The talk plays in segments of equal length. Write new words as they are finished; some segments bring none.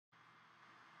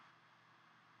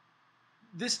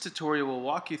This tutorial will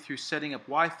walk you through setting up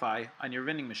Wi-Fi on your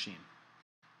vending machine.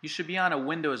 You should be on a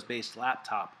Windows-based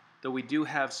laptop, though we do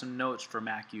have some notes for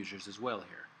Mac users as well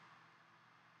here.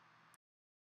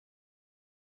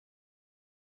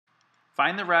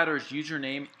 Find the router's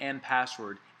username and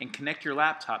password and connect your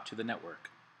laptop to the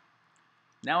network.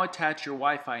 Now attach your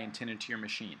Wi-Fi antenna to your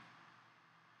machine.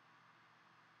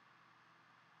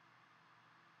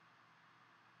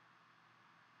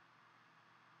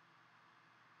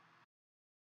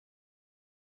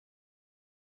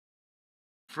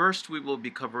 First, we will be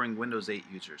covering Windows 8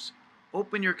 users.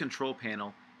 Open your control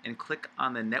panel and click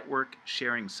on the Network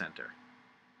Sharing Center.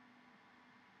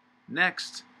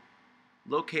 Next,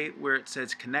 locate where it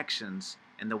says Connections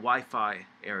in the Wi-Fi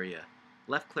area.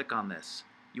 Left-click on this.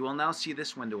 You will now see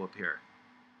this window appear.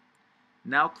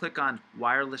 Now click on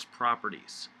Wireless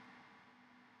Properties.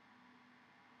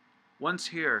 Once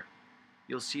here,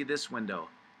 you'll see this window.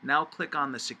 Now click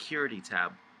on the Security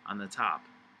tab on the top.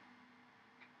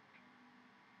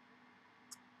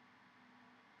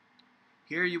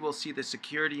 Here you will see the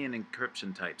security and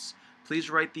encryption types. Please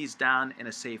write these down in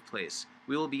a safe place.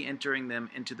 We will be entering them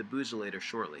into the Boozelator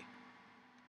shortly.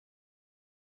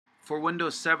 For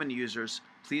Windows 7 users,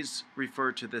 please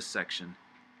refer to this section.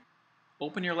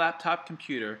 Open your laptop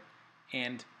computer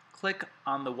and click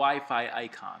on the Wi-Fi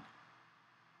icon.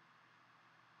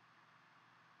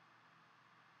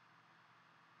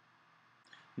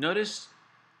 Notice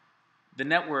the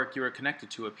network you are connected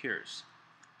to appears.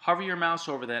 Hover your mouse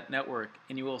over that network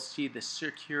and you will see the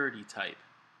security type.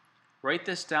 Write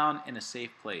this down in a safe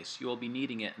place. You will be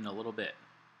needing it in a little bit.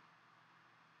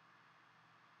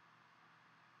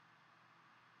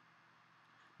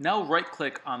 Now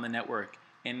right-click on the network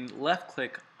and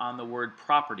left-click on the word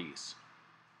Properties.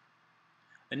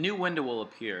 A new window will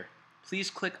appear.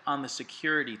 Please click on the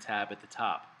Security tab at the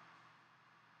top.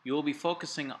 You will be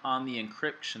focusing on the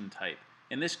encryption type.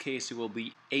 In this case, it will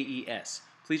be AES.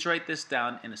 Please write this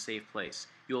down in a safe place.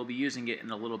 You will be using it in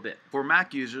a little bit. For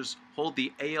Mac users, hold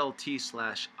the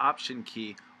Alt/Option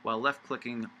key while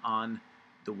left-clicking on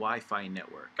the Wi-Fi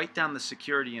network. Write down the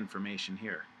security information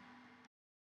here.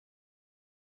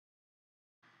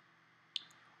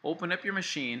 Open up your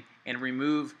machine and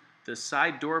remove the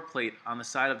side door plate on the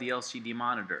side of the LCD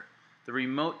monitor. The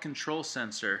remote control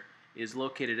sensor is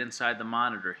located inside the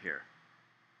monitor here.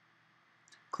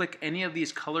 Click any of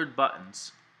these colored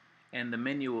buttons and the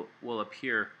menu will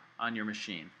appear on your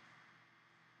machine.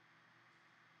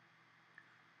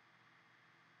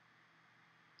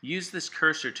 Use this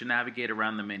cursor to navigate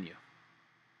around the menu.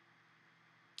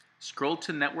 Scroll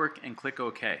to Network and click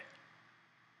OK.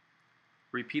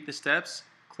 Repeat the steps.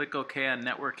 Click OK on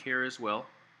Network here as well.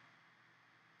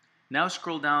 Now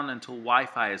scroll down until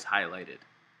Wi-Fi is highlighted,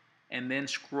 and then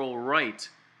scroll right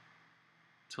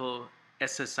till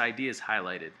SSID is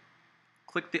highlighted.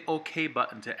 Click the OK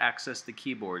button to access the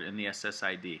keyboard in the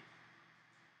SSID.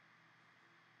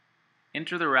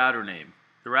 Enter the router name.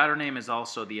 The router name is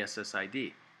also the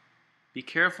SSID. Be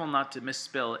careful not to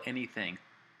misspell anything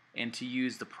and to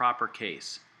use the proper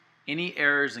case. Any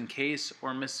errors in case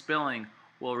or misspelling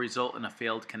will result in a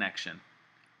failed connection.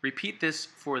 Repeat this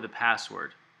for the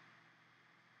password.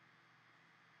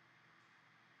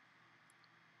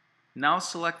 Now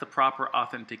select the proper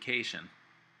authentication.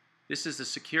 This is the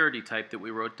security type that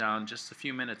we wrote down just a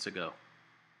few minutes ago.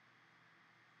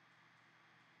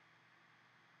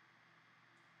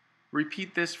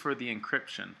 Repeat this for the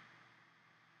encryption.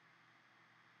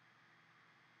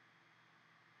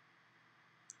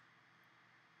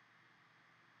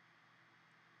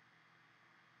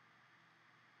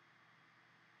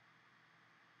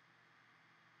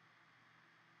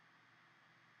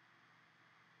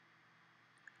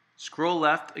 Scroll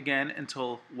left again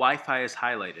until Wi-Fi is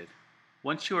highlighted.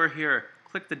 Once you are here,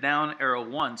 click the down arrow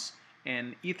once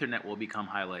and Ethernet will become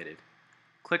highlighted.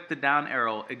 Click the down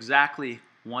arrow exactly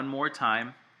one more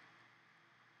time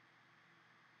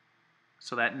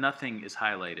so that nothing is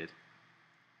highlighted.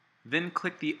 Then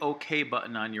click the OK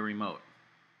button on your remote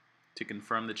to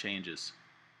confirm the changes.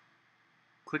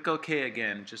 Click OK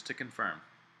again just to confirm.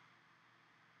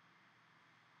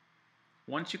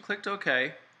 Once you clicked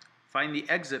OK, find the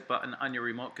exit button on your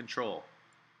remote control.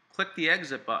 Click the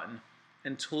exit button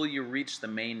until you reach the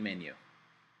main menu.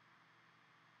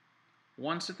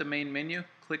 Once at the main menu,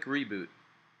 click Reboot.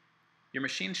 Your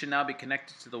machine should now be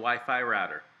connected to the Wi-Fi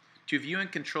router. To view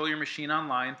and control your machine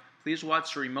online, please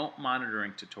watch the remote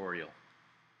monitoring tutorial.